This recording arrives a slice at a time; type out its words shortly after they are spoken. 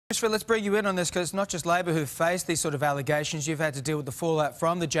Christopher, let's bring you in on this because it's not just Labor who've faced these sort of allegations. You've had to deal with the fallout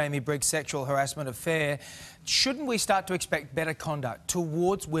from the Jamie Briggs sexual harassment affair. Shouldn't we start to expect better conduct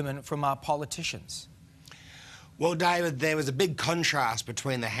towards women from our politicians? Well, David, there was a big contrast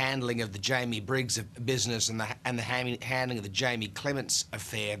between the handling of the Jamie Briggs business and the handling of the Jamie Clements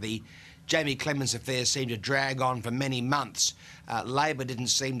affair. The Jamie Clements affair seemed to drag on for many months. Labor didn't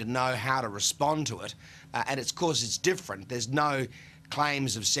seem to know how to respond to it, and of course it's different. There's no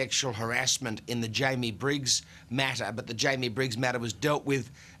claims of sexual harassment in the Jamie Briggs matter, but the Jamie Briggs matter was dealt with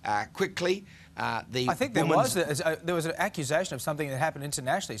quickly. I think there was an accusation of something that happened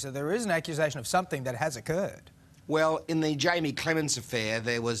internationally, so there is an accusation of something that has occurred. Well, in the Jamie Clements affair,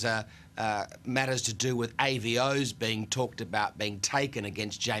 there was matters to do with AVOs being talked about being taken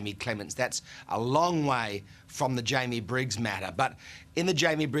against Jamie Clements. That's a long way from the Jamie Briggs matter. But in the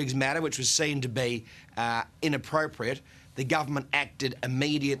Jamie Briggs matter, which was seen to be inappropriate, the government acted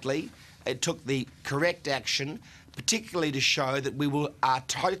immediately. It took the correct action, particularly to show that we are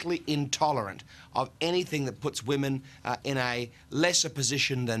totally intolerant of anything that puts women in a lesser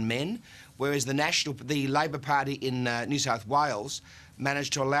position than men, whereas the Labor Party in New South Wales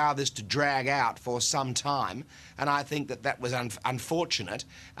managed to allow this to drag out for some time, and I think that was unfortunate.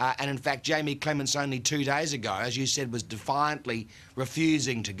 And in fact, Jamie Clements only 2 days ago, as you said, was defiantly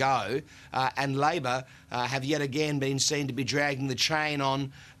refusing to go, and Labor have yet again been seen to be dragging the chain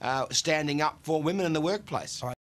on standing up for women in the workplace.